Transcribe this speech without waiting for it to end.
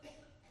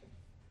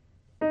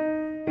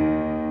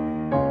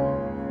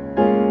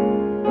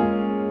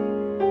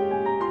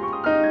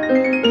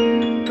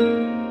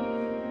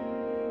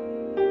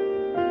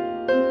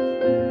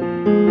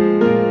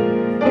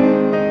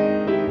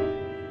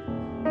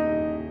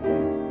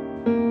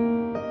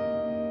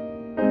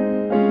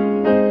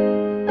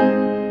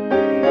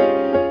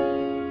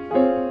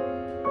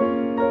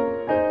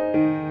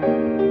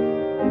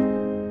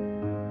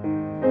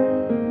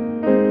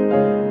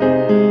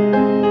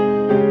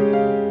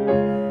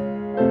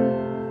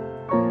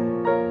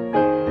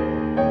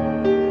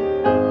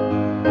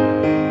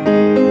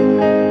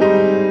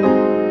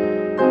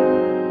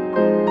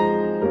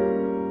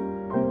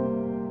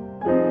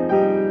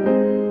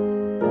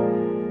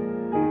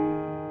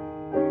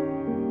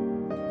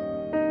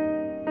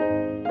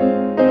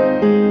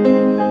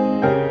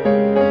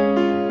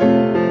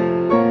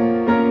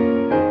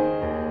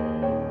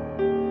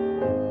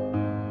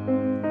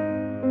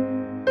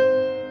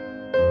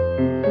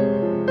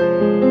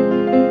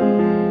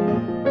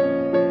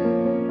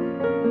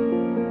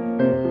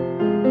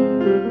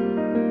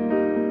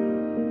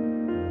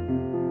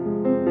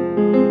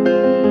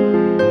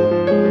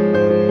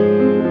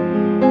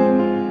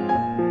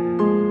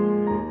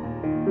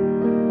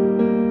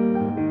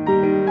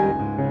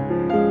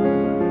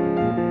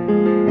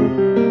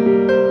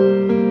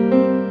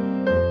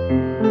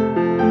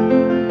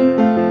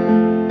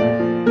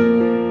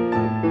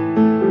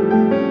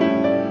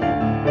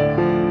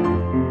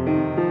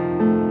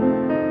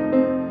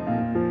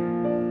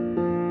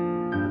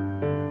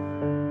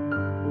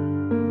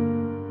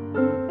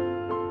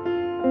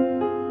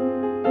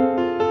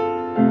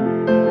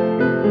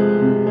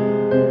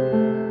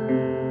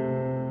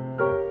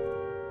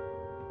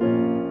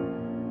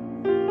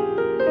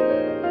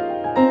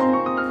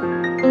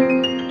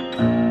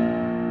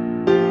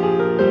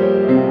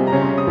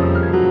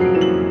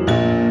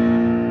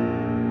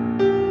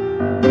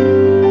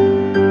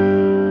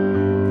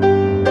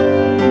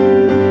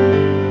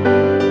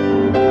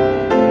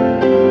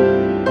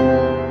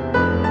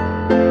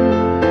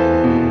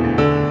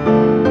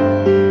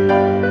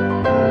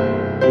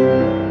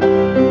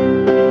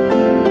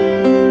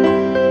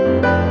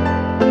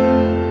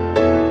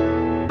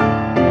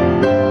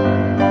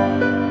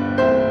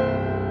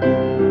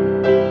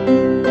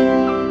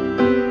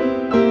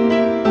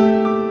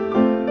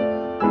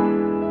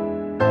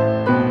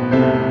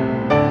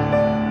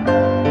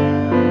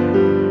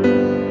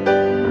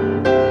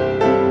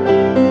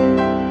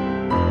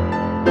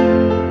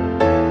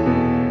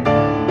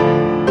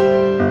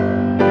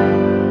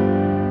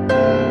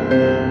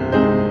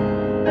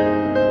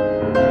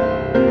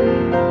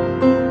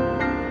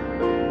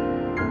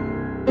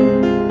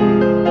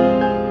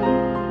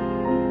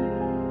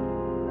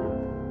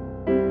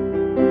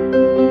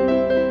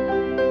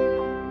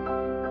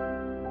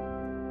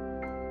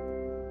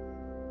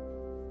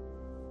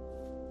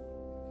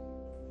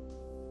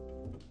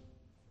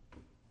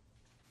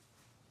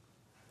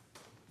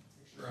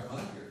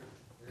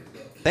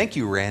Thank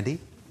you, Randy.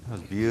 That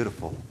was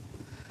beautiful.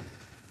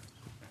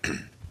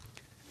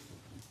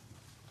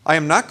 I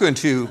am not going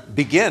to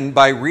begin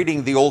by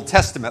reading the Old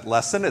Testament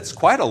lesson. It's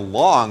quite a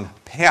long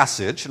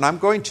passage, and I'm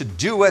going to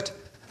do it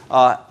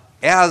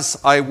as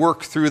I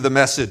work through the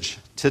message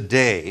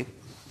today.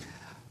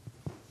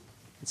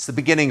 It's the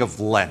beginning of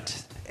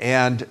Lent,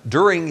 and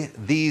during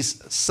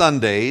these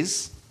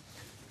Sundays,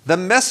 the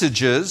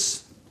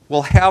messages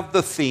will have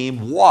the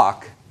theme,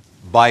 Walk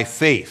by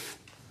Faith.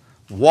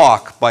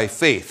 Walk by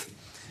faith.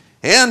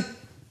 And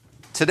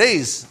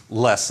today's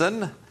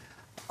lesson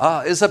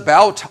is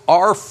about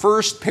our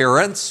first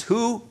parents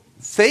who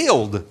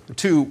failed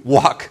to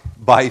walk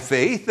by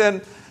faith,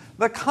 and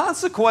the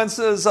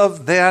consequences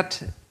of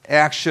that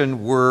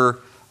action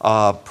were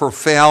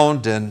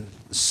profound and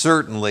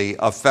certainly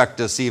affect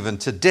us even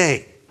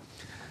today.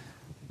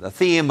 The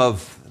theme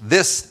of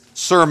this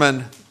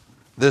sermon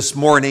this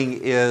morning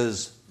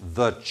is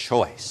the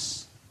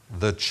choice.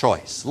 The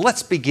choice.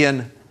 Let's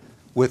begin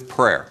with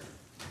prayer.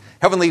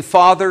 Heavenly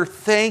Father,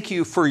 thank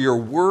you for your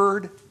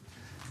word.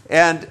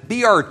 And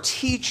be our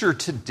teacher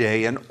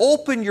today and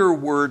open your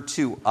word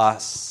to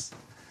us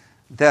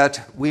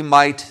that we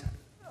might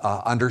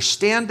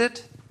understand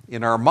it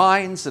in our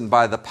minds and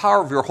by the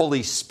power of your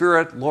Holy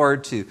Spirit,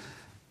 Lord,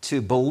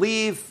 to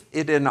believe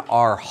it in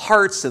our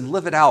hearts and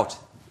live it out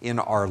in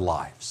our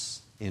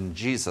lives. In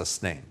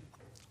Jesus' name,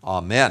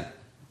 amen.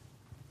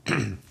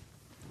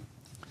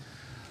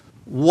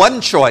 One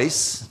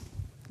choice,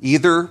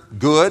 either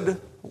good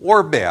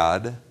or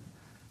bad,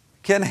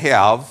 can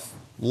have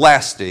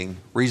lasting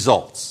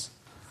results.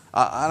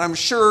 And I'm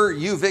sure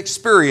you've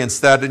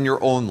experienced that in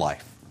your own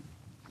life.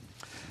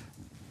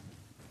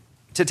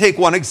 To take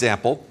one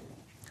example,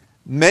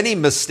 many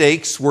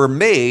mistakes were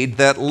made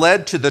that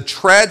led to the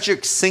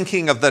tragic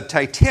sinking of the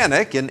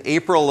Titanic in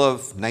April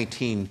of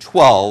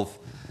 1912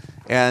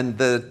 and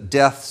the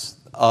deaths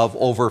of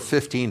over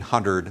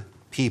 1,500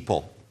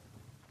 people.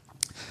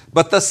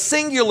 But the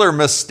singular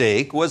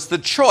mistake was the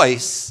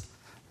choice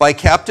by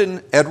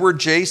Captain Edward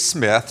J.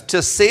 Smith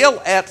to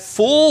sail at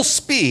full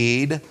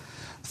speed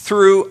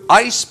through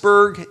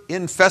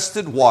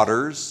iceberg-infested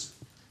waters,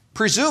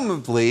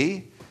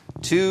 presumably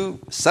to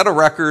set a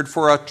record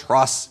for a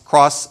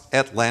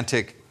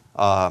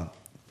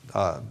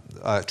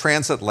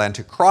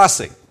transatlantic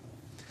crossing.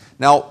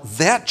 Now,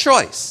 that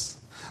choice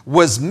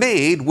was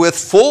made with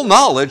full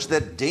knowledge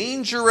that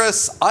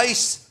dangerous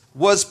ice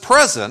was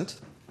present,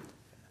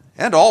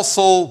 and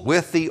also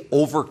with the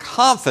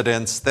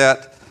overconfidence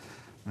that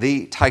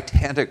the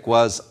Titanic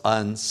was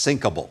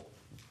unsinkable.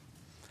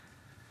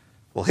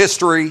 Well,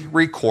 history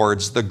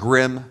records the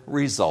grim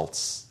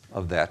results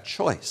of that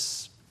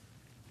choice.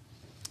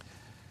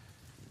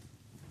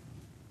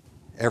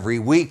 Every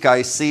week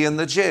I see in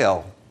the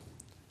jail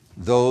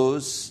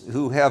those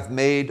who have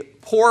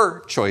made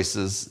poor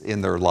choices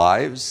in their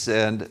lives,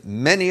 and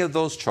many of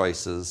those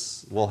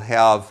choices will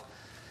have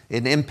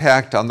an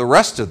impact on the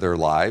rest of their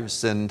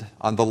lives and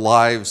on the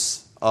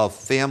lives of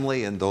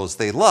family and those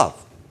they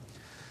love.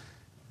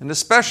 And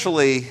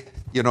especially,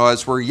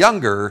 as we're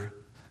younger,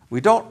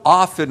 we don't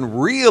often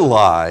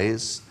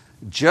realize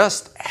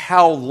just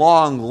how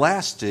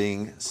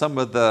long-lasting some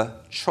of the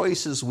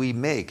choices we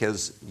make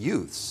as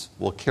youths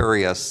will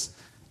carry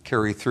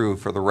through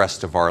for the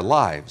rest of our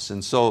lives.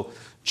 And so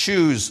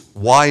choose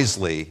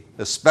wisely,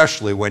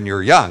 especially when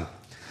you're young.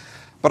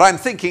 But I'm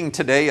thinking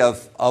today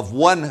of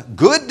one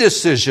good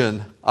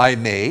decision I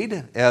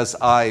made as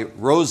I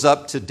rose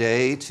up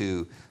today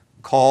to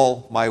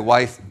call my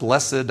wife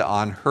blessed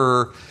on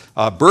her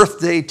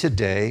birthday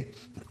today.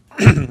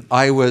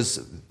 I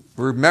was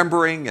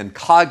remembering and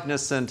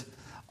cognizant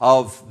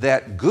of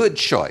that good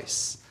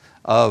choice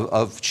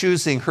of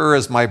choosing her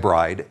as my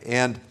bride.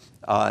 And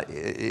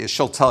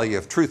she'll tell you,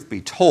 if truth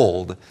be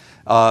told,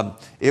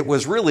 it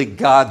was really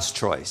God's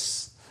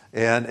choice.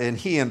 And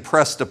he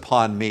impressed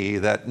upon me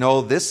that,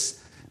 no,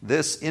 this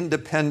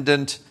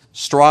independent,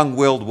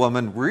 strong-willed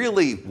woman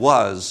really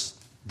was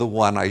the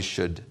one I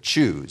should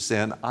choose.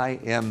 And I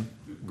am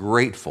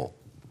grateful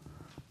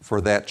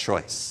for that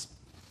choice.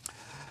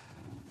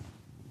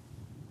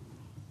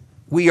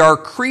 We are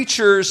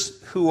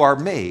creatures who are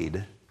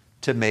made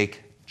to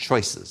make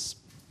choices.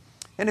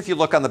 And if you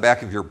look on the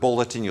back of your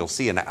bulletin, you'll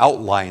see an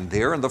outline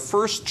there. And the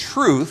first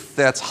truth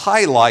that's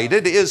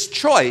highlighted is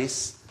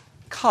choice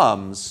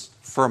comes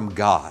from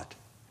God.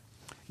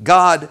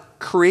 God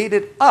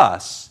created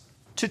us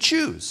to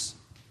choose.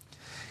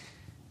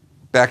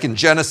 Back in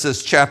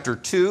Genesis chapter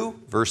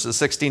 2, verses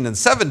 16 and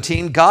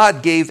 17,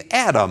 God gave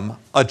Adam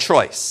a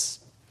choice.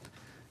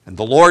 And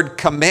the Lord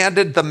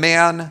commanded the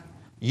man,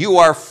 "You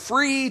are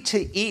free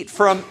to eat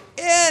from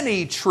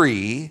any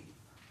tree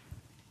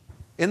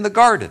in the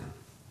garden.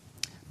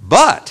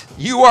 But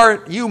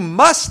you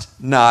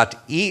must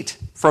not eat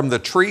from the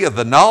tree of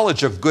the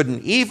knowledge of good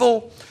and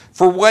evil,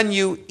 for when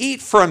you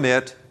eat from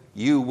it,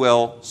 you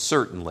will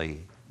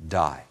certainly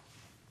die."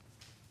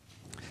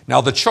 Now,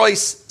 the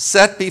choice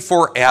set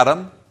before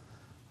Adam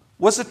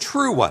was a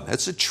true one.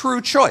 It's a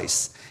true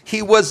choice.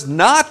 He was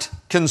not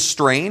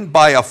constrained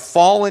by a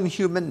fallen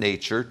human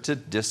nature to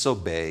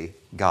disobey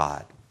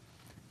God.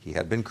 He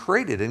had been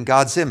created in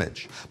God's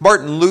image.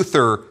 Martin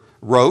Luther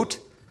wrote,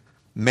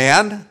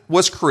 "Man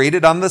was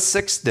created on the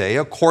sixth day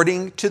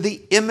according to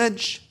the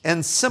image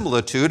and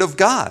similitude of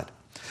God,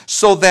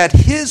 so that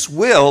his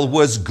will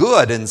was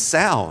good and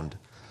sound.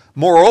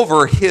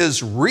 Moreover,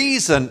 his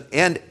reason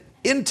and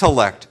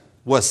intellect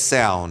was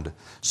sound,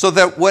 so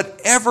that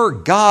whatever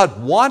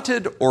God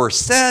wanted or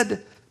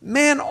said,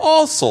 man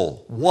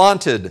also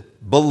wanted,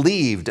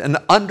 believed, and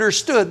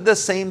understood the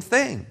same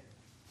thing."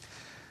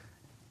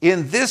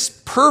 In this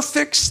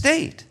perfect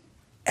state,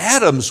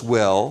 Adam's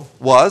will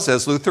was,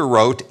 as Luther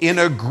wrote, in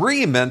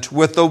agreement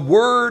with the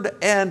word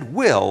and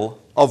will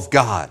of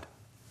God.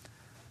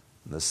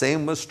 The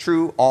same was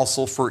true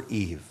also for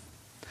Eve.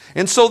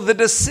 And so the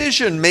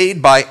decision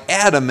made by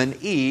Adam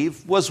and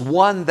Eve was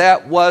one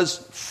that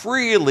was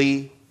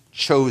freely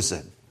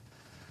chosen.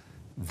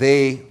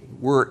 They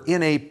were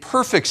in a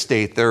perfect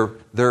state.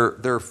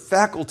 Their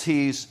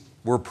faculties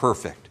were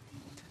perfect.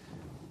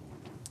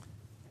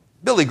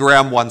 Billy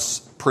Graham once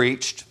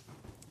preached,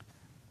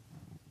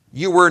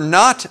 "You were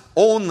not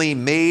only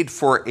made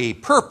for a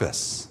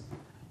purpose,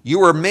 you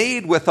were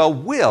made with a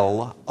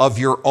will of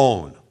your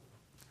own.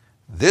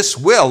 This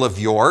will of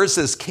yours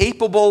is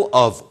capable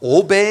of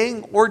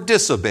obeying or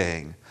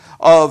disobeying,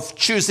 of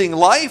choosing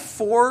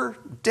life or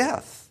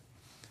death,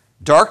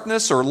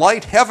 darkness or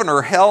light, heaven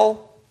or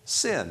hell,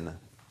 sin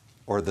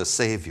or the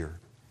Savior.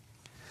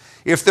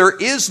 If there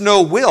is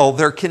no will,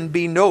 there can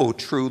be no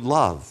true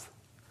love.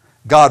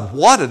 God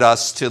wanted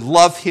us to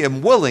love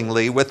him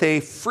willingly with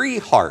a free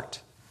heart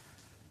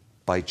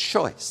by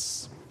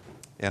choice."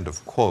 End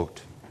of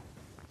quote.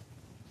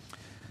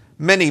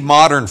 Many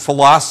modern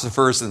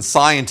philosophers and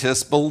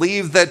scientists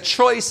believe that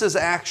choice is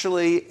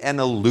actually an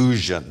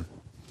illusion,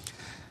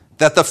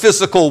 that the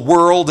physical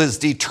world is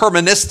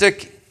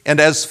deterministic, and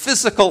as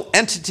physical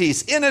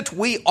entities in it,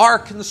 we are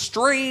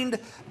constrained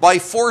by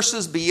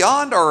forces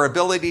beyond our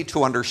ability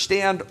to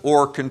understand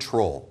or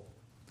control.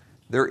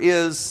 There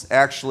is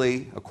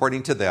actually,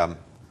 according to them,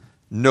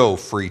 no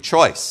free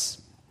choice.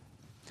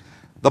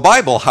 The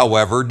Bible,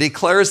 however,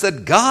 declares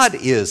that God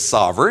is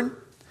sovereign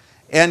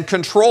and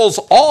controls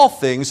all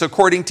things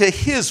according to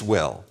his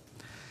will.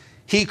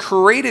 He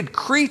created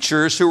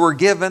creatures who were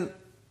given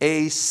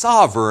a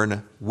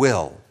sovereign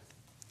will.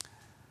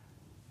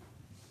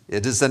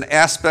 It is an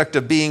aspect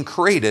of being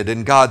created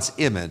in God's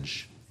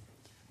image.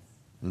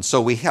 And so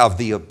we have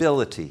the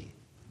ability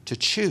to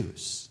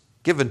choose,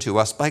 given to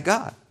us by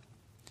God.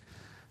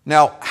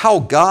 Now, how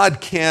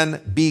God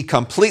can be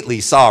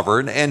completely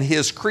sovereign and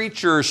his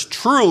creatures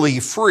truly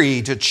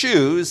free to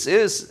choose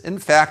is, in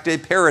fact, a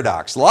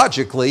paradox.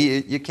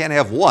 Logically, you can't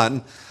have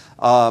one.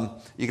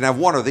 You can have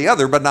one or the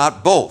other, but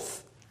not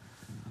both.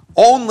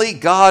 Only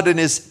God in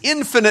his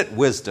infinite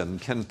wisdom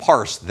can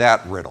parse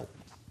that riddle.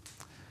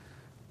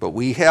 But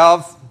we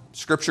have,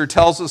 Scripture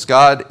tells us,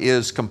 God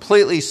is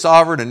completely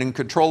sovereign and in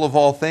control of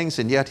all things,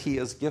 and yet he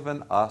has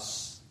given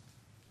us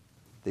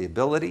the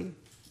ability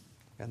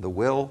and the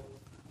will,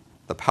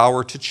 the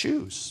power to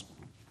choose.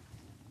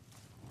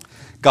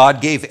 God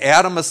gave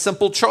Adam a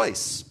simple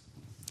choice.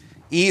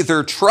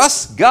 Either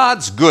trust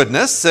God's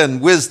goodness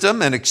and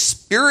wisdom and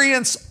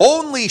experience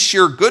only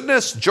sheer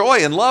goodness,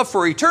 joy, and love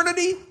for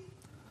eternity,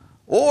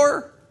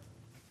 or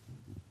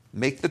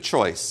make the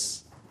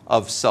choice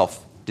of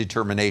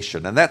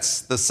self-determination. And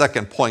that's the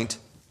second point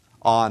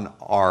on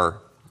our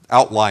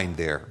outline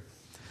there.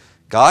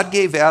 God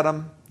gave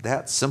Adam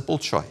that simple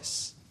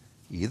choice.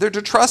 Either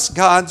to trust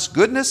God's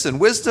goodness and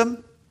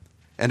wisdom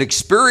and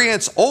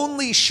experience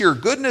only sheer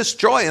goodness,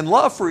 joy, and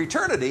love for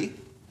eternity,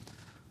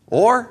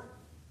 or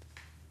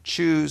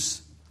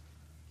choose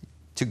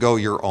to go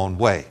your own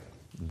way.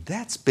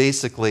 That's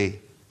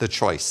basically the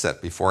choice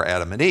set before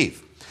Adam and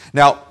Eve.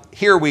 Now,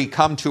 here we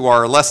come to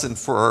our lesson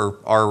for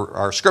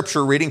our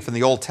scripture reading from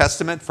the Old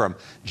Testament, from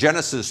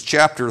Genesis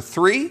chapter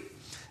 3,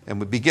 and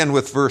we begin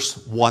with verse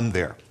 1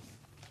 there.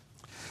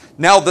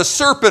 "Now the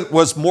serpent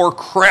was more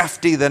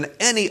crafty than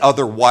any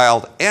other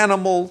wild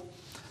animal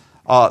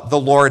the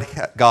Lord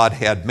God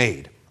had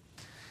made.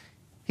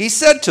 He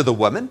said to the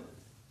woman,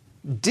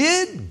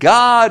 'Did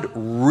God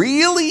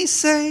really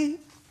say,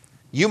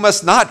 you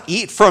must not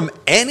eat from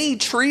any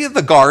tree of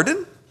the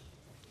garden?'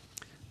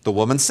 The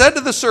woman said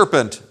to the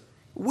serpent,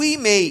 'We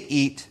may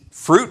eat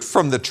fruit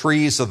from the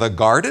trees of the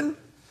garden,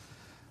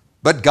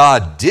 but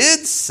God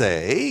did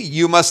say,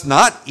 you must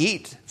not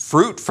eat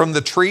fruit from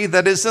the tree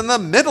that is in the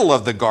middle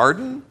of the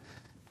garden.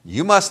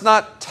 You must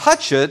not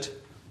touch it,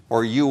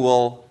 or you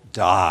will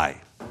die.'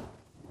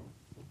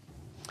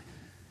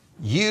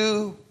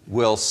 'You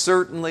will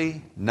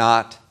certainly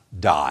not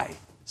die,'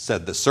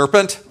 said the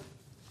serpent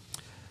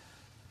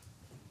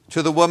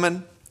to the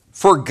woman,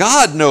 'for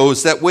God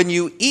knows that when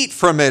you eat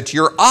from it,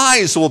 your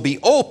eyes will be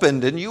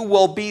opened and you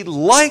will be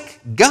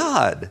like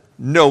God,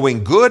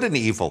 knowing good and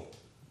evil.'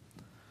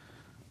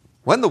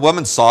 When the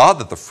woman saw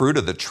that the fruit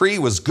of the tree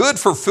was good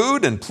for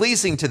food and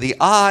pleasing to the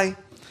eye,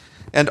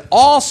 and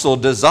also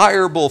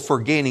desirable for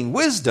gaining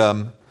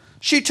wisdom,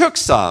 she took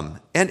some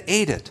and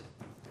ate it.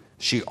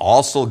 She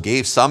also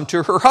gave some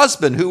to her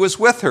husband who was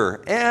with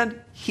her,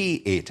 and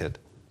he ate it.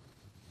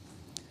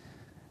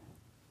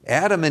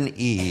 Adam and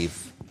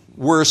Eve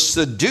were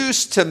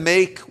seduced to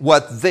make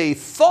what they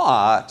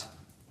thought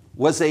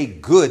was a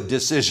good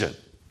decision.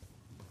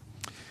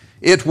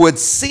 It would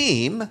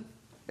seem,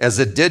 as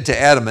it did to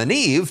Adam and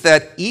Eve,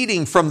 that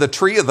eating from the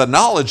tree of the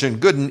knowledge of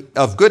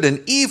good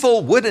and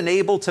evil would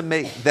enable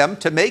them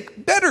to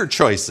make better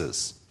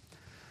choices.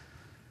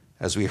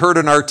 As we heard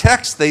in our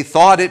text, they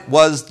thought it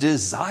was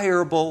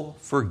desirable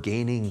for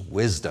gaining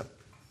wisdom.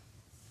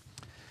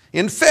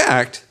 In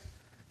fact,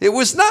 it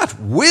was not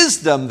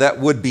wisdom that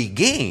would be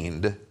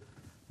gained,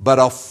 but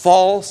a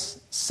false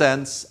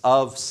sense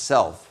of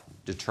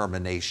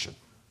self-determination.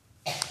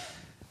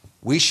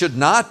 We should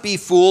not be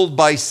fooled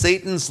by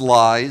Satan's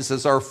lies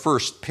as our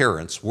first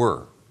parents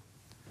were.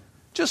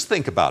 Just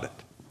think about it.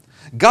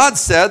 God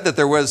said that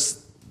there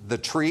was the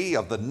tree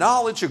of the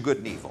knowledge of good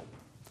and evil.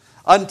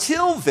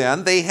 Until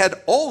then, they had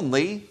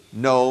only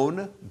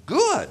known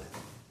good.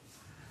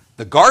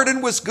 The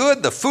garden was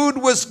good, the food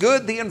was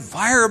good, the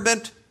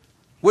environment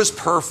was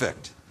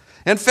perfect.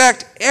 In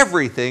fact,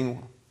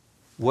 everything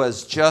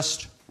was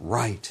just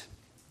right.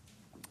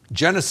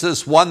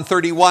 Genesis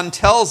 1:31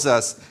 tells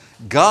us,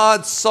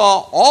 God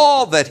saw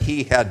all that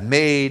he had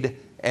made,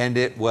 and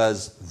it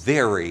was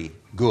very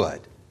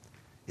good.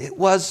 It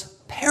was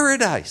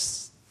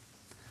paradise.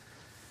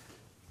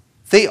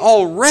 They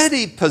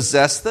already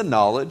possessed the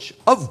knowledge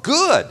of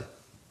good.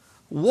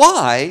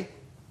 Why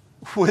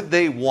would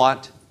they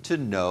want to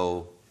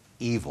know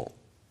evil?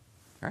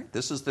 All right,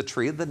 this is the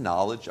tree of the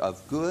knowledge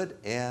of good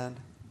and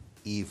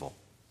evil.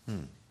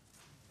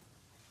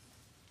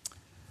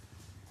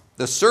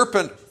 The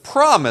serpent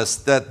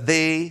promised that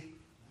they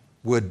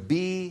would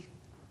be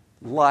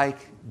like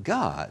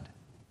God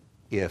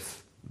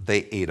if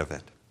they ate of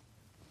it.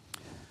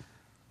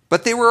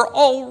 But they were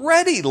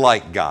already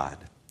like God.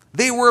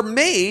 They were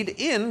made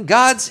in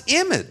God's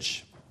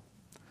image.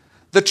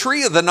 The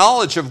tree of the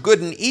knowledge of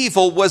good and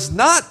evil was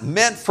not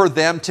meant for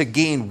them to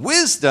gain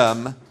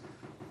wisdom,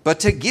 but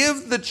to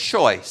give the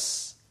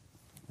choice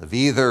of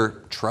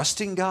either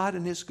trusting God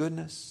in his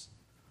goodness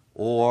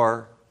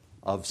or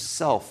of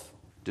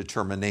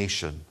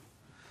self-determination,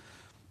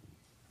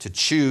 to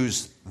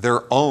choose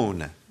their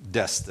own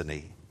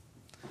destiny.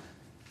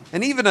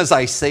 And even as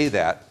I say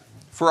that,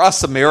 for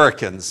us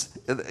Americans,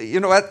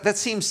 that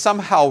seems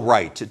somehow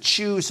right, to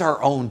choose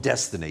our own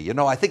destiny.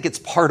 I think it's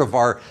part of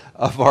our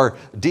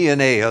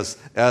DNA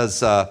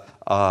as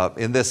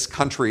in this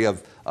country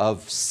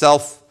of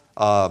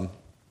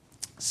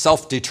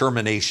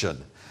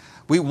self-determination.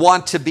 We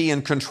want to be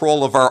in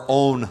control of our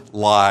own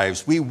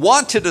lives. We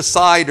want to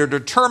decide or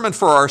determine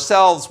for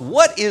ourselves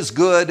what is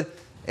good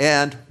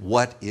and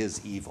what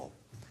is evil.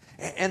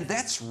 And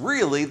that's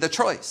really the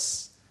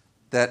choice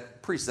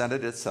that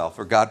presented itself,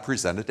 or God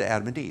presented to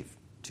Adam and Eve,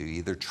 to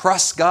either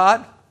trust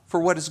God for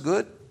what is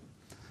good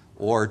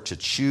or to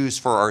choose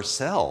for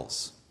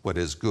ourselves what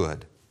is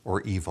good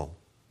or evil.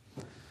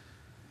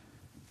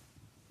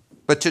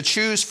 But to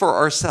choose for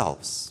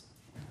ourselves,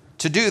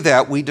 to do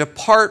that, we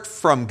depart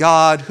from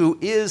God, who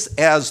is,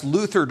 as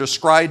Luther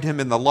described him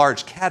in the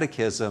Large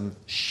Catechism,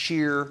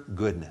 sheer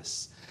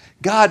goodness.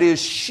 God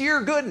is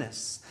sheer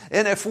goodness.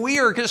 And if we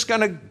are just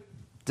going to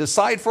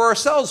decide for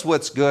ourselves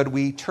what's good,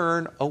 we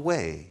turn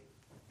away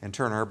and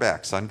turn our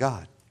backs on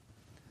God.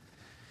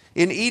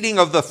 In eating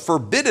of the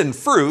forbidden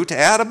fruit,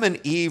 Adam and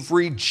Eve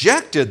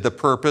rejected the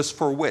purpose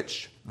for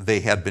which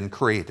they had been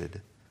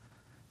created,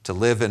 to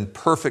live in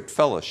perfect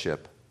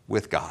fellowship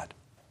with God.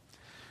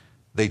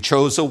 They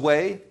chose a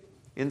way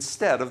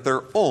instead of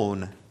their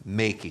own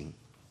making.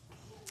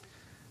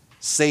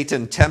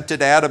 Satan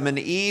tempted Adam and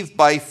Eve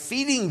by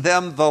feeding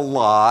them the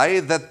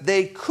lie that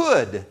they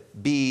could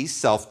be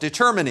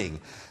self-determining,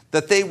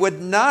 that they would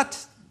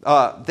not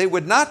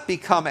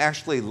become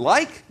actually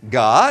like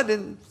God.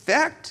 In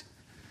fact,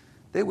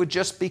 they would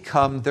just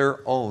become their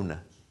own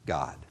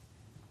God.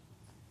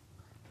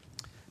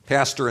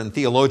 Pastor and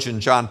theologian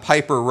John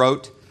Piper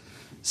wrote,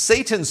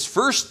 Satan's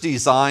first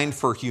design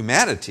for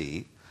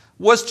humanity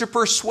was to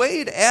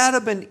persuade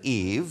Adam and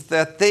Eve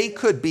that they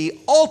could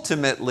be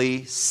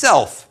ultimately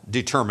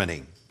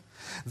self-determining,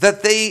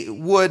 that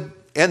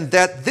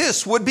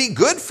this would be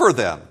good for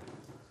them.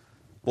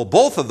 Well,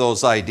 both of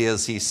those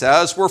ideas, he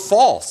says, were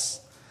false.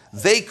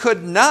 They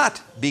could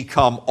not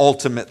become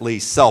ultimately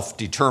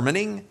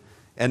self-determining,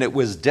 and it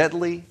was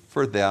deadly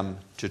for them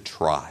to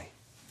try.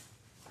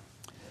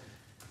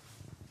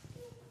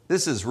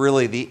 This is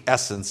really the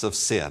essence of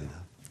sin.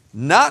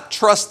 Not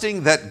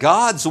trusting that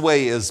God's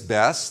way is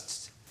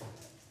best,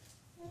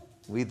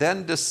 we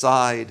then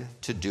decide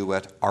to do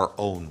it our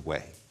own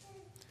way.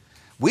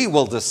 We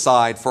will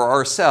decide for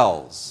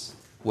ourselves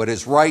what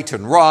is right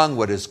and wrong,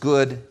 what is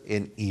good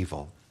and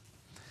evil.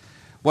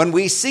 When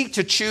we seek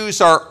to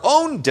choose our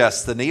own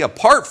destiny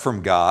apart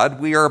from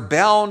God, we are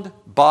bound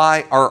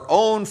by our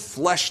own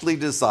fleshly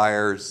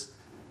desires,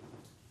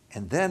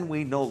 and then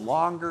we no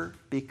longer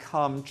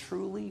become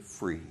truly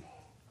free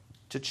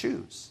to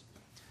choose.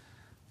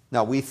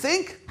 Now, we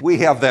think we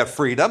have that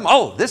freedom.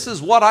 Oh, this is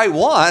what I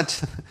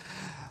want.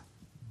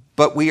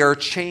 But we are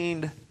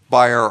chained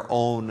by our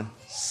own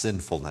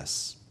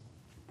sinfulness.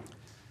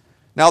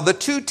 Now, the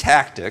two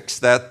tactics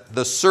that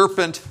the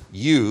serpent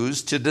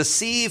used to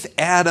deceive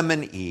Adam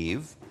and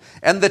Eve,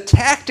 and the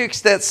tactics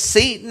that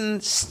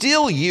Satan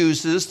still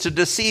uses to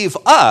deceive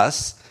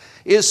us,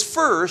 is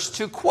first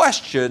to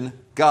question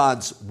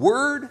God's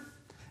word,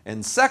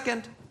 and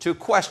second, to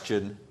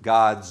question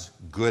God's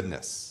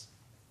goodness.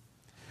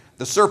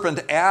 The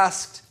serpent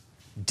asked,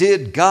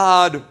 "Did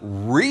God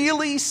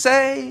really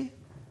say?"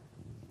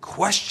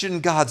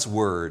 Question God's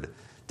word.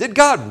 Did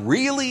God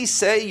really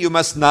say you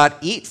must not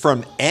eat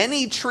from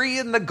any tree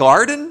in the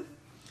garden?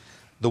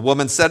 The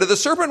woman said to the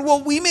serpent,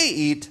 "Well, we may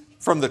eat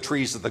from the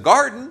trees of the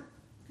garden,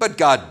 but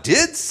God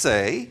did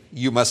say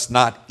you must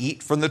not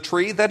eat from the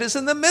tree that is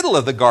in the middle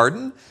of the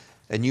garden,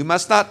 and you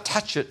must not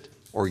touch it,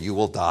 or you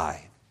will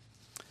die."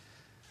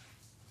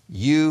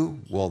 "You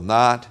will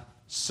not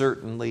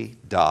certainly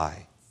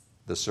die,"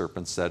 the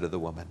serpent said to the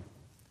woman.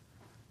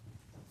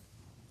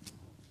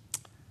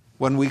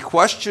 When we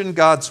question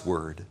God's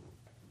word,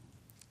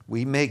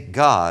 we make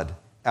God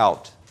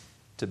out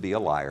to be a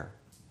liar.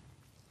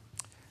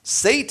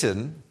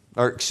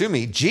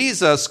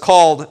 Jesus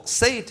called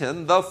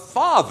Satan the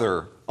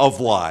father of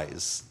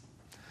lies.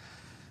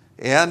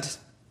 And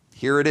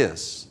here it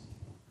is,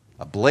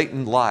 a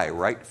blatant lie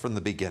right from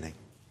the beginning.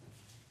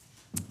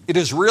 It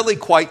is really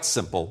quite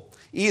simple.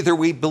 Either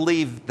we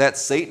believe that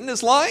Satan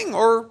is lying,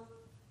 or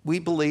we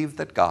believe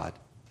that God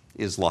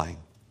is lying.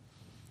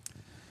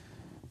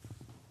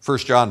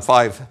 1 John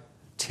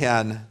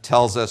 5:10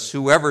 tells us,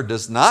 "Whoever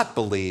does not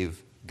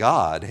believe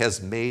God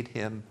has made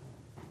him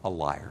a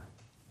liar."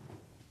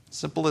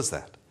 Simple as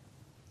that.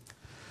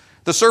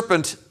 The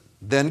serpent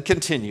then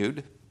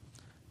continued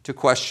to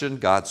question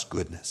God's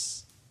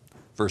goodness.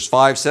 Verse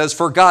 5 says,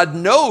 "For God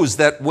knows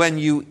that when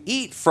you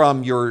eat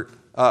from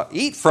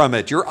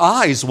it, your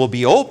eyes will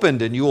be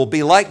opened, and you will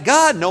be like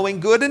God, knowing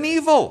good and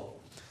evil."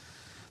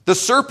 The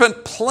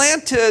serpent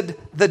planted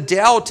the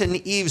doubt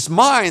in Eve's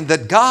mind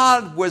that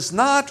God was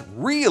not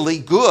really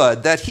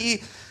good, that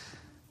he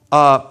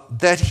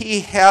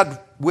had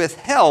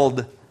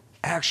withheld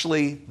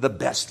actually the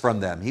best from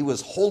them. He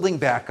was holding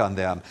back on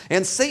them.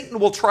 And Satan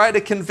will try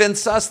to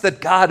convince us that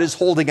God is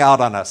holding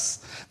out on us,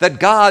 that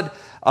God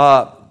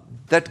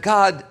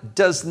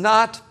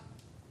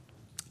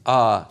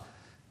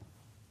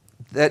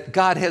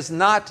has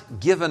not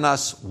given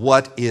us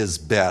what is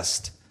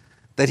best,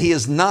 that he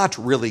is not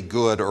really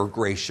good or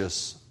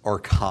gracious or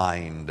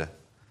kind.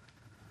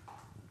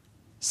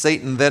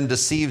 Satan then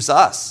deceives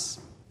us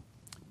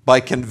by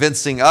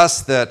convincing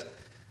us that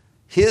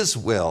his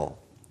will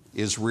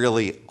is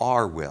really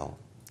our will.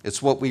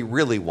 It's what we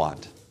really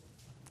want.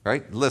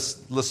 Right?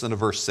 Listen to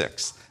verse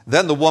 6.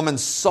 "Then the woman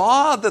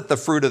saw that the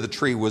fruit of the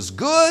tree was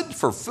good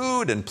for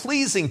food and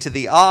pleasing to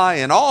the eye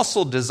and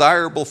also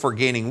desirable for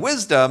gaining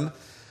wisdom,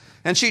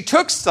 and she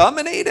took some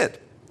and ate it.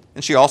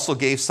 And she also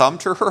gave some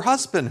to her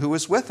husband who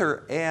was with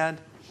her,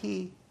 and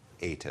he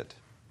ate it."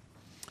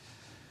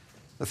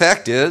 The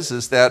fact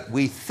is that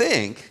we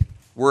think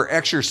we're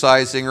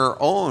exercising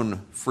our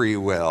own free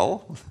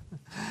will,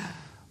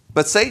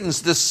 but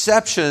Satan's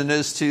deception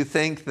is to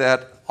think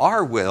that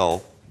our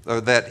will,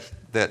 or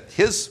that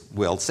his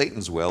will,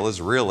 Satan's will,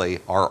 is really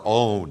our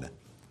own.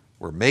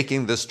 We're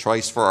making this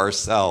choice for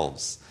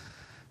ourselves.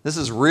 This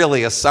is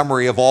really a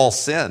summary of all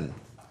sin.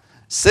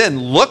 Sin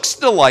looks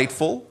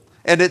delightful,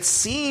 and it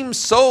seems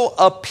so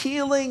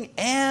appealing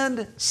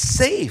and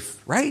safe,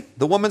 right?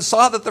 The woman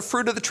saw that the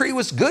fruit of the tree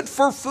was good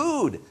for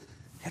food.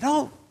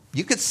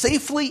 You could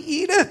safely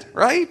eat it,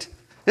 right?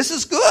 This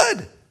is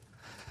good.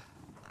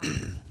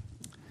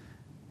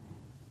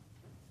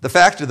 The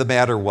fact of the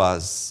matter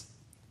was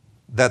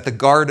that the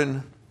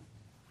garden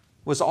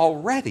was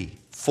already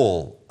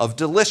full of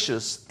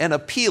delicious and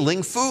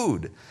appealing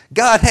food.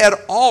 God had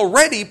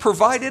already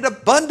provided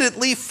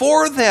abundantly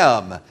for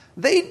them.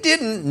 They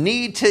didn't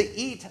need to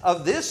eat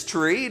of this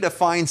tree to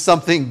find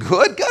something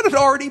good. God had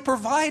already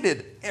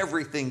provided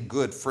everything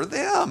good for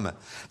them.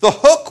 The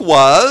hook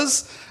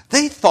was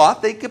they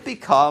thought they could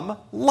become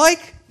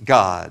like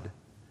God.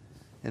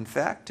 In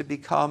fact, to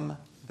become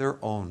their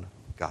own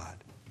God.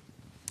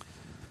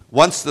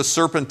 Once the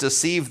serpent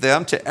deceived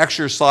them to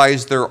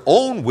exercise their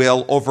own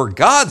will over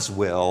God's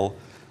will,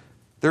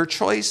 their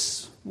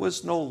choice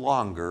was no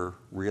longer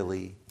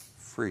really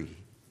free.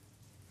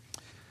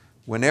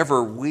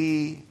 Whenever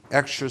we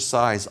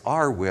exercise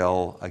our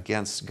will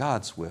against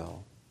God's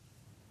will,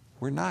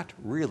 we're not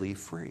really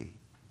free.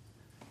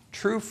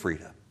 True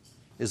freedom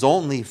is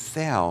only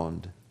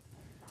found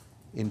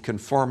in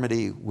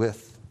conformity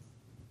with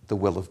the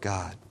will of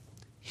God.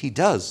 He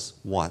does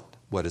want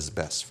what is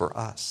best for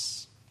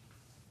us.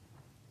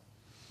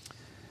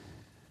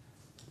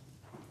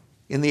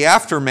 In the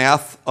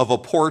aftermath of a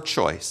poor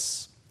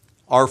choice,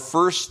 our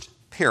first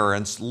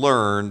parents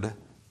learned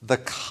the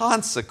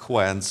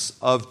consequence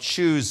of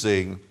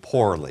choosing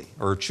poorly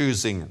or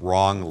choosing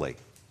wrongly.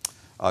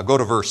 Go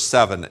to verse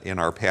 7 in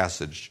our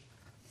passage,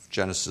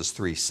 Genesis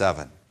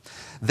 3:7.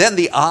 "Then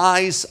the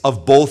eyes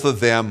of both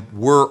of them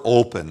were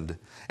opened,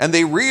 and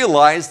they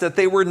realized that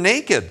they were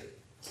naked.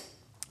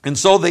 And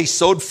so they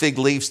sewed fig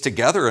leaves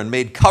together and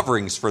made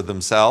coverings for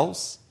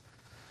themselves.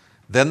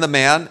 Then the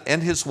man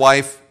and his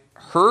wife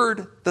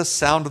heard the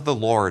sound of the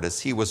Lord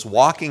as he was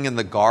walking in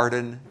the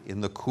garden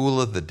in the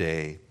cool of the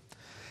day.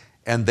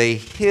 And they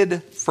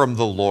hid from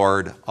the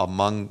Lord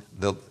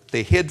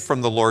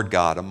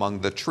God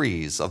among the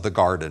trees of the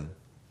garden.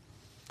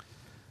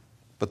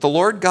 But the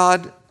Lord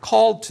God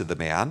called to the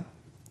man,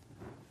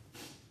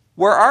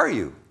 "Where are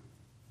you?"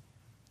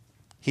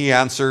 He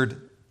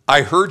answered,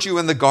 "I heard you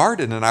in the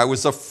garden, and I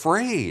was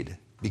afraid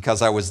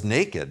because I was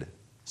naked,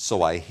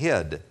 so I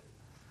hid."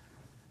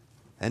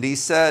 And he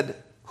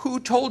said, "Who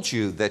told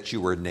you that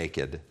you were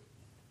naked?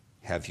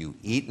 Have you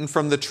eaten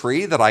from the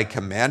tree that I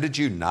commanded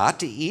you not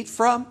to eat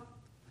from?"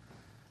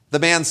 The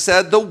man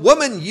said, "The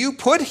woman you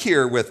put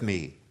here with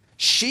me,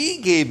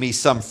 she gave me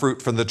some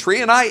fruit from the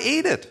tree, and I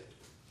ate it."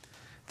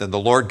 Then the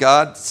Lord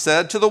God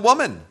said to the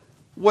woman,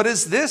 "What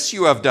is this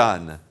you have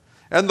done?"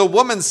 And the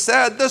woman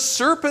said, "The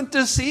serpent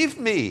deceived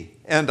me,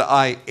 and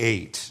I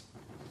ate."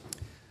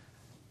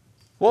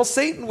 Well,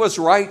 Satan was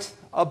right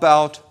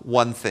about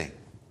one thing.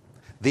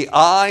 The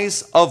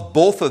eyes of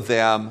both of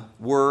them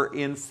were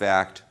in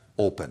fact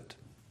opened.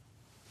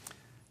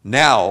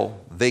 Now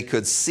they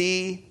could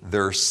see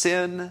their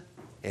sin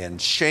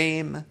and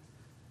shame,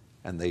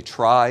 and they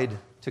tried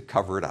to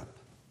cover it up.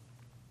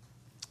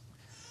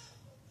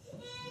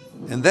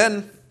 And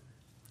then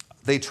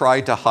they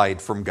tried to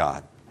hide from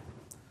God.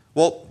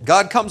 Well,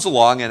 God comes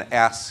along and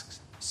asks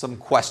some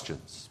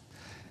questions.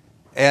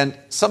 And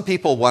some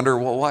people wonder,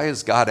 well, why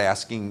is God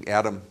asking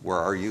Adam, "Where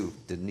are you?"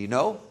 Didn't he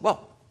know?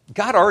 Well,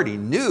 God already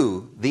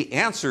knew the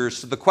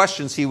answers to the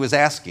questions he was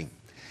asking.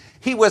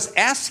 He was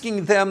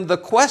asking them the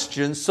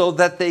questions so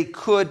that they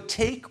could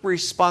take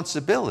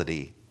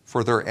responsibility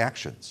for their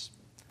actions.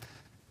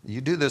 You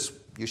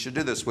should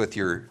do this with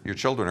your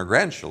children or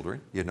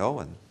grandchildren,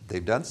 and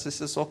they've done this. He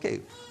says,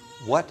 "Okay,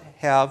 what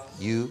have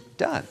you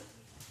done?"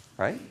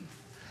 Right?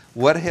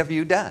 What have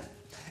you done?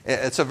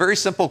 It's a very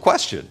simple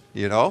question,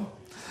 help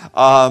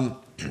them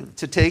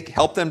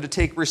to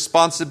take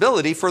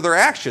responsibility for their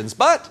actions.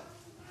 But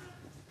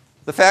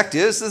the fact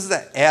is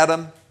that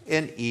Adam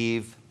and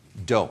Eve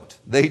don't.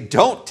 They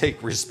don't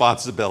take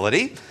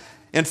responsibility.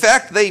 In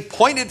fact, they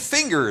pointed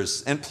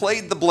fingers and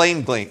played the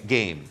blame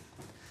game.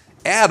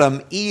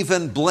 Adam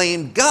even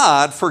blamed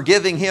God for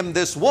giving him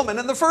this woman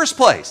in the first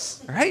place,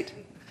 right?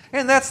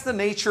 And that's the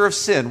nature of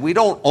sin. We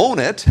don't own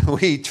it.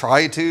 We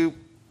try to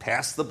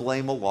pass the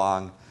blame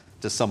along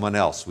to someone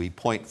else. We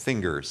point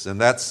fingers, and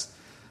that's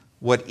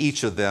what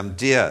each of them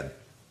did.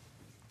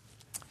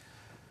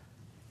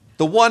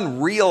 The one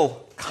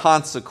real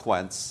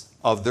consequence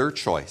of their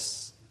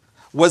choice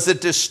was it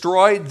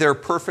destroyed their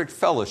perfect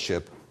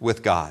fellowship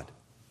with God.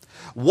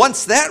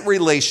 Once that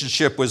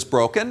relationship was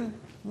broken,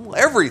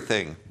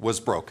 everything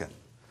was broken.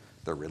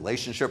 Their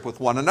relationship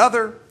with one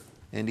another,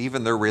 and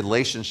even their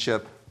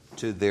relationship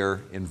to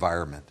their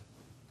environment.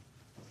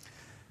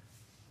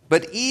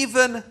 But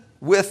even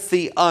with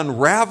the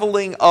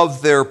unraveling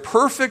of their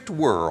perfect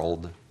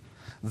world,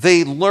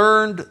 they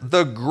learned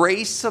the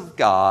grace of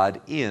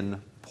God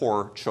in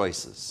poor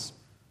choices.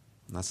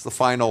 And that's the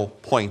final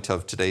point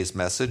of today's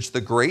message,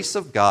 the grace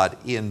of God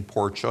in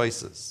poor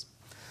choices.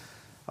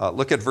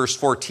 Look at verse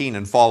 14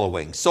 and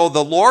following. "So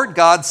the Lord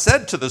God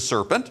said to the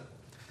serpent,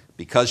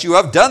 'Because you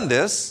have done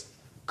this,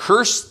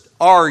 cursed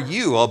are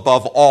you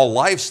above all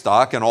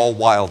livestock and all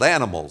wild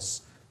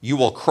animals. You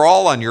will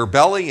crawl on your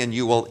belly, and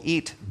you will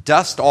eat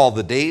dust all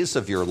the days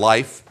of your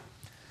life.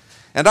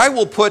 And I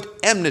will put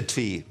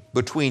enmity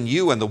between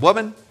you and the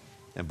woman,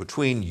 and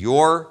between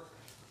your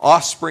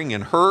offspring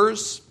and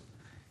hers.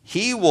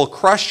 He will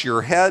crush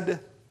your head,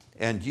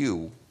 and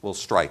you will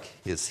strike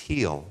his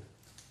heel.'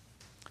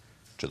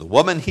 To the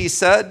woman he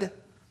said,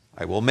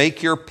 'I will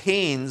make your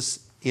pains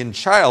in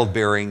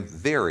childbearing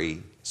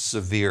very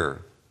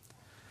severe.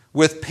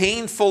 With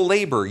painful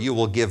labor you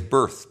will give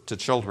birth to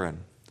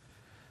children.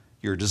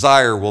 Your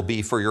desire will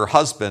be for your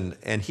husband,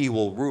 and he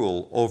will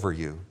rule over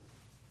you.'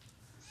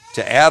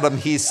 To Adam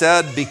he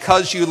said,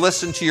 'Because you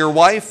listened to your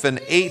wife and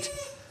ate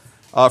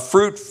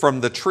fruit from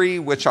the tree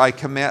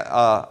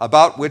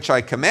about which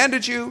I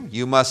commanded you,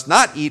 you must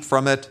not eat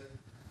from it.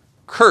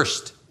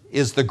 Cursed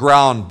is the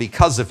ground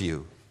because of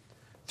you.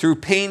 Through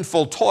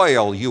painful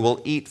toil you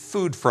will eat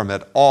food from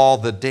it all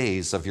the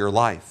days of your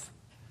life.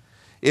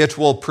 It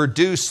will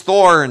produce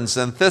thorns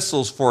and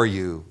thistles for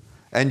you,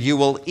 and you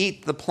will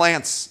eat the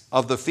plants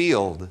of the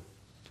field.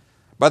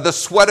 By the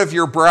sweat of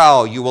your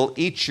brow you will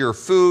eat your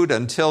food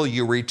until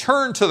you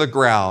return to the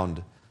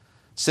ground,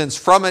 since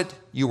from it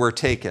you were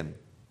taken.'"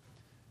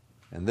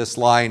 And this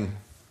line,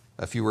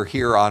 if you were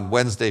here on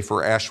Wednesday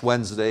for Ash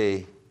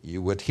Wednesday,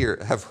 you would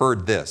have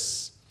heard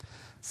this: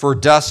 "For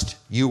dust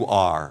you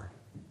are,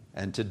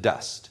 and to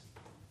dust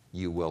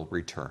you will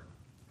return."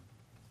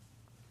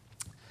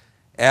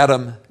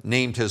 Adam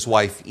named his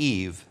wife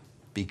Eve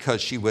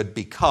because she would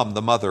become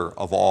the mother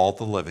of all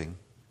the living.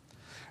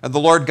 And the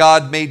Lord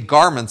God made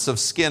garments of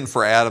skin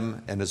for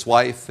Adam and his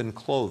wife and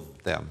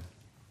clothed them.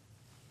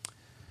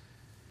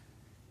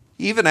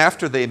 Even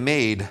after they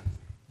made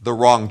the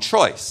wrong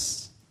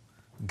choice,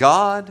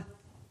 God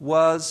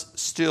was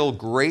still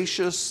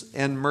gracious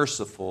and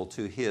merciful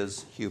to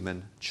his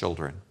human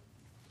children.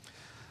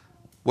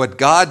 What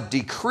God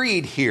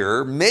decreed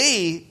here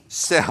may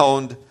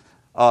sound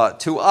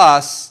to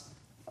us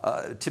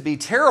to be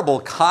terrible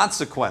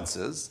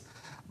consequences,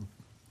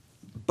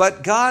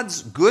 but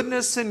God's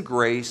goodness and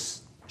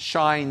grace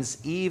shines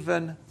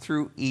even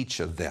through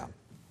each of them.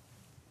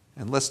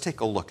 And let's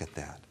take a look at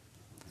that.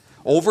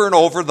 Over and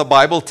over, the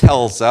Bible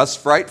tells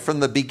us, right from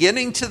the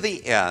beginning to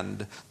the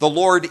end, the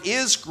Lord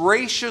is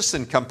gracious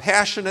and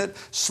compassionate,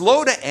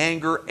 slow to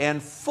anger,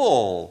 and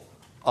full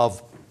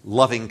of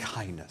loving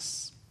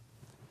kindness.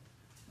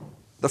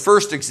 The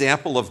first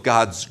example of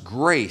God's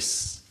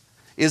grace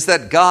is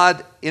that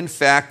God, in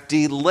fact,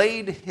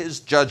 delayed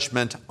his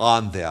judgment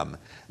on them.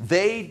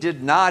 They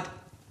did not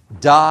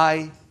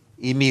die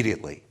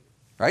immediately,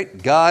 right?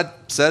 God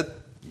said,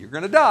 you're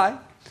going to die,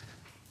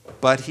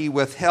 but he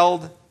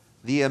withheld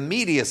the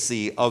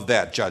immediacy of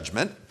that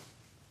judgment.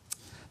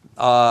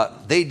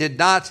 They did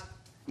not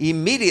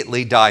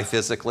immediately die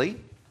physically,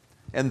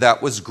 and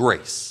that was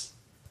grace.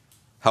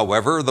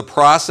 However, the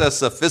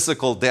process of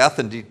physical death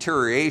and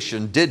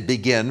deterioration did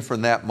begin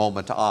from that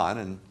moment on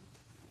and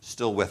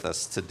still with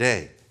us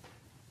today.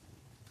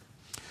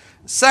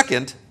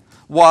 Second,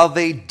 while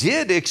they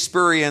did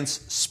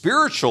experience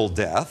spiritual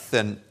death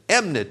and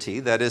enmity,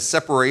 that is,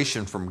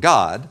 separation from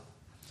God,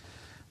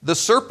 the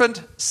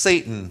serpent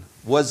Satan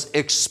was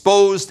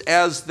exposed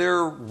as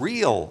their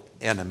real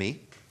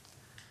enemy,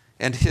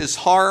 and his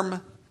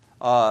harm,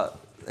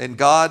 and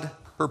God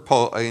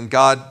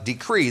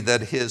decreed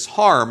that his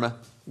harm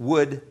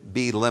would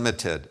be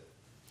limited,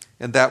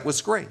 and that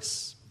was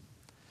grace.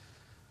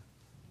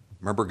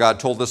 Remember, God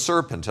told the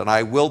serpent, and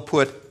I will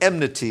put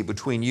enmity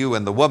between you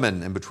and the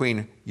woman, and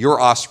between your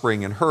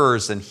offspring and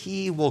hers, and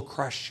he will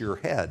crush your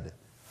head,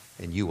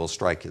 and you will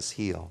strike his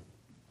heel.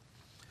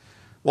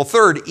 Well,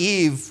 third,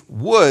 Eve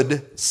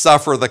would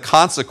suffer the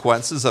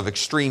consequences of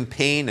extreme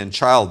pain in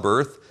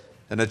childbirth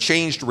and a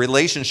changed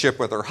relationship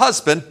with her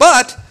husband,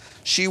 but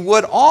she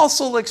would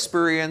also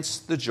experience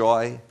the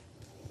joy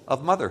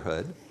of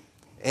motherhood,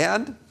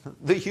 and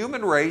the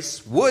human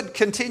race would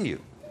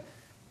continue,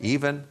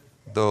 even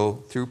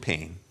though through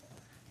pain.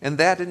 And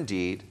that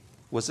indeed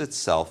was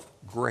itself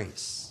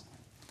grace.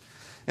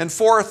 And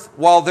fourth,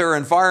 while their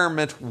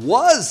environment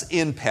was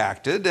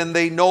impacted and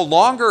they no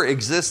longer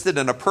existed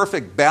in a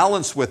perfect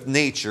balance with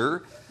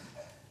nature,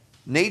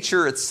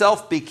 nature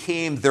itself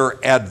became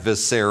their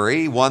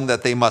adversary, one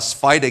that they must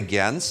fight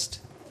against.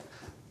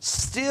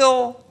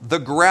 Still, the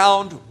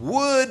ground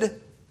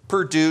would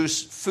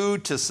produce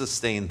food to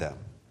sustain them.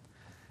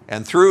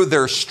 And through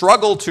their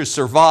struggle to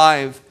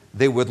survive,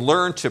 they would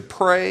learn to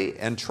pray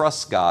and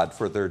trust God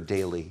for their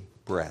daily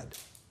bread.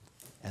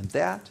 And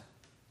that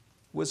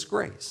was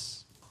grace.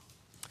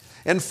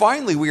 And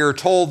finally, we are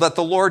told that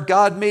the Lord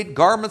God made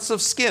garments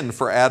of skin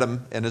for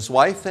Adam and his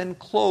wife and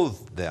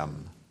clothed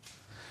them.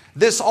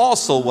 This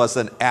also was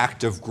an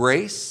act of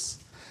grace.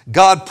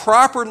 God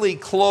properly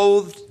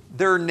clothed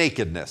their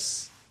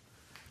nakedness.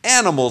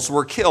 Animals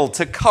were killed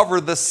to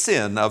cover the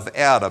sin of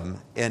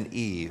Adam and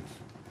Eve.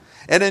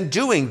 And in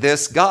doing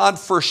this, God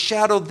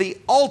foreshadowed the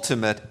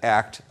ultimate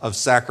act of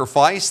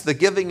sacrifice, the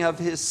giving of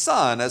his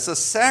Son as a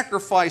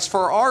sacrifice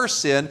for our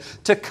sin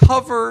to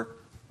cover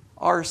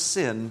our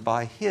sin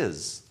by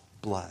his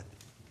blood.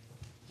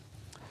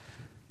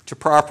 To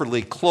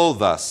properly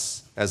clothe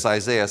us, as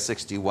Isaiah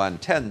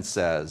 61:10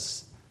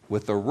 says,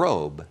 with a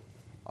robe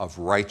of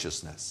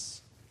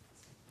righteousness.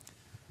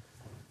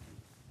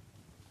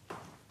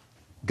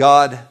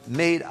 God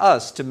made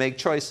us to make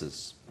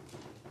choices,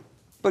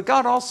 but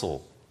God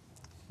also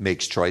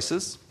makes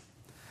choices.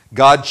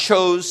 God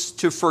chose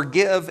to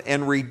forgive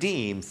and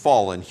redeem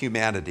fallen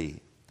humanity.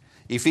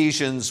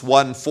 Ephesians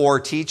 1:4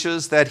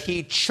 teaches that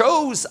he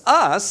chose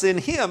us in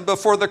him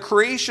before the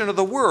creation of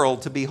the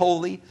world to be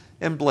holy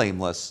and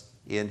blameless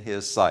in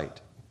his sight.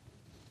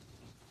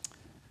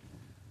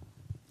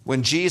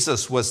 When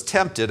Jesus was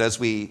tempted, as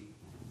we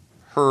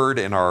heard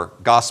in our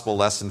gospel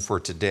lesson for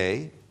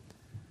today,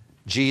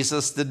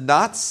 Jesus did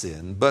not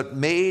sin, but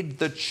made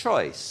the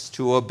choice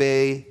to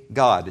obey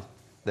God,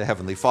 the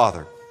Heavenly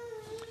Father.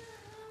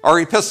 Our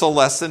epistle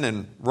lesson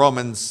in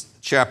Romans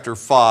chapter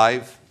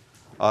 5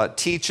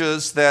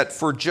 teaches that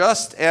for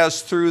just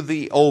as through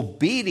the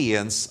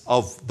obedience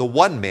of the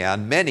one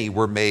man many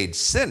were made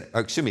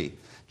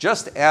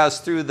just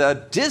as through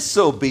the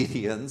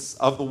disobedience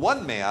of the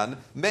one man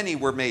many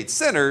were made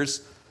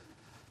sinners,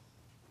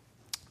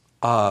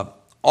 so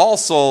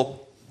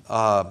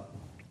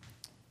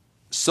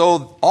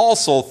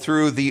also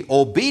through the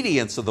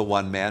obedience of the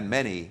one man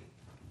many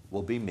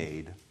will be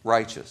made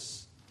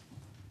righteous.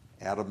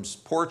 Adam's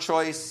poor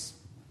choice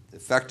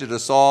affected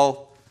us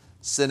all.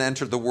 Sin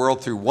entered the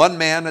world through one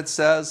man, it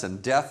says,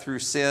 and death through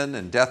sin,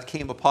 and death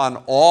came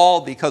upon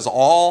all because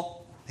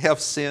all have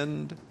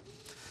sinned.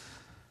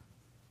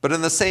 But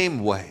in the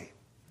same way,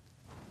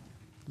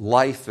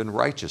 life and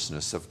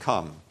righteousness have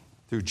come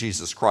through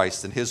Jesus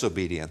Christ and his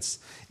obedience.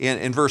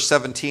 In verse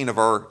 17 of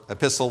our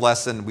epistle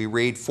lesson, we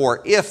read,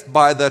 "For if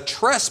by the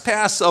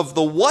trespass of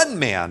the one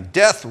man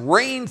death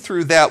reigned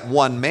through that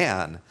one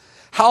man,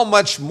 how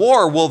much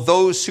more will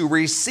those who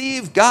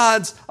receive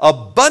God's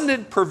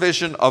abundant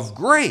provision of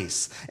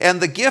grace and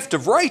the gift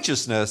of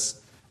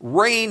righteousness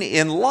reign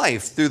in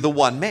life through the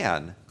one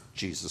man,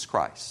 Jesus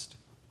Christ?"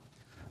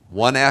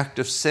 One act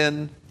of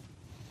sin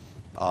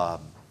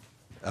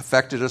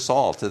affected us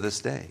all to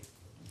this day.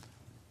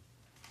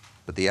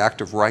 But the act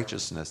of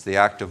righteousness, the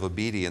act of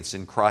obedience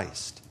in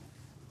Christ,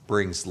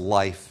 brings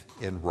life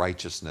in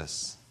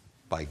righteousness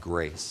by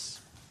grace.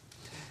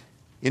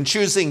 In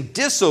choosing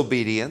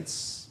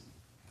disobedience,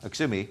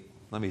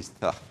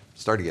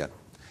 start again.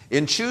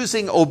 In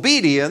choosing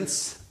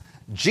obedience,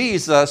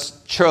 Jesus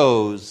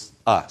chose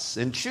us.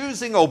 In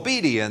choosing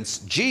obedience,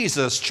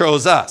 Jesus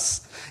chose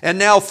us. And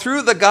now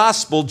through the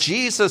gospel,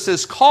 Jesus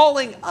is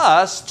calling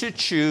us to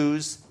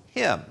choose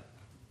him.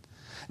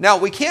 Now,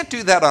 we can't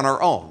do that on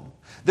our own.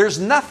 There's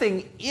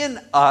nothing in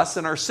us,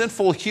 in our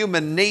sinful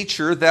human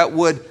nature, that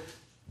would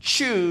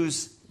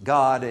choose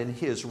God and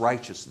his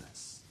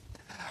righteousness.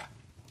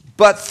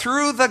 But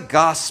through the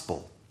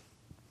gospel,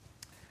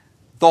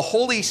 the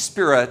Holy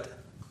Spirit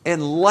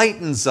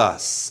enlightens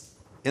us,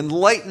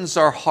 enlightens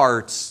our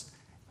hearts,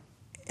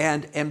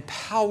 and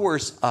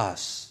empowers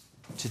us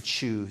to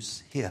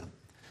choose him.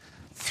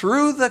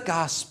 Through the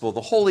gospel,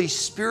 the Holy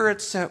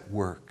Spirit's at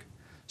work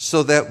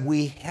so that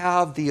we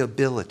have the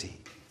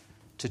ability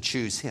to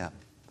choose him.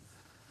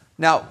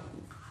 Now,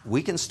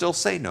 we can still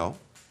say no.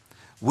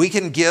 We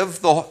can grieve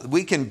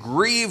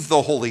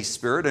the Holy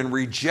Spirit and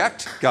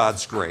reject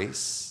God's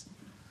grace.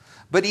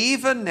 But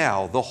even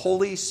now, the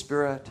Holy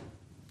Spirit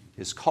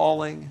is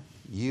calling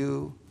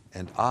you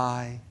and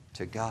I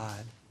to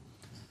God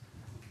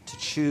to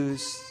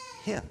choose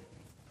him.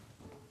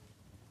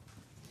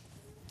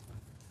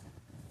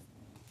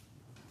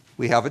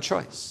 We have a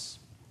choice.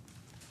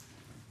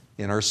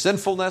 In our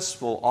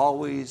sinfulness, we'll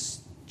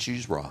always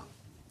choose wrong.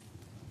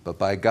 But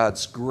by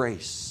God's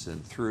grace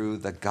and through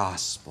the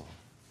gospel,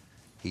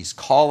 he's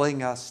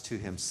calling us to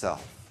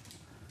himself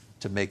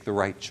to make the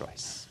right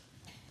choice.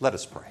 Let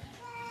us pray.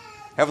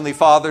 Heavenly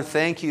Father,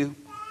 thank you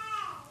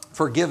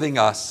for giving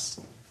us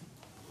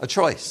a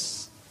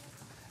choice.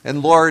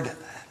 And Lord,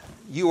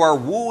 you are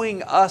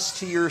wooing us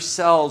to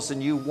yourselves,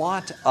 and you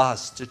want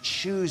us to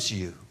choose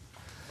you,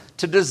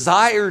 to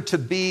desire to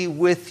be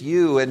with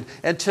you,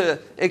 and to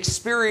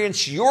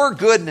experience your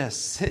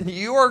goodness and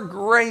your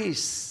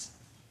grace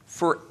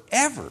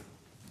forever.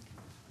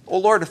 Oh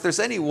Lord, if there's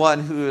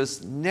anyone who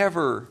has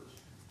never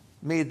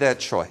made that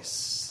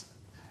choice,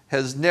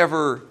 has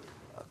never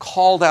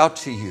called out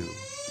to you,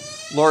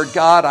 Lord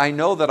God, I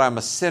know that I'm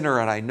a sinner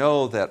and I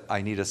know that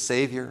I need a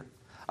Savior.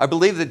 I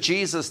believe that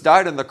Jesus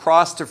died on the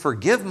cross to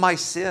forgive my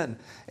sin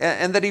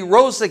and that he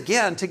rose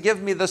again to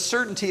give me the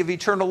certainty of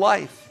eternal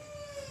life.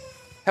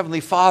 Heavenly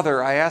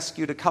Father, I ask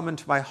you to come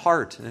into my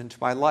heart and into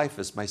my life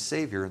as my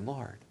Savior and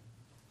Lord.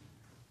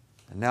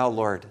 And now,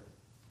 Lord,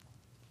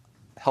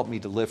 help me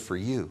to live for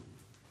you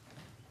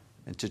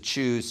and to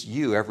choose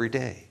you every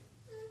day,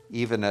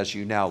 even as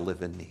you now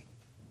live in me.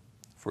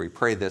 For we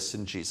pray this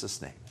in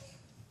Jesus' name.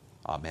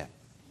 Amen.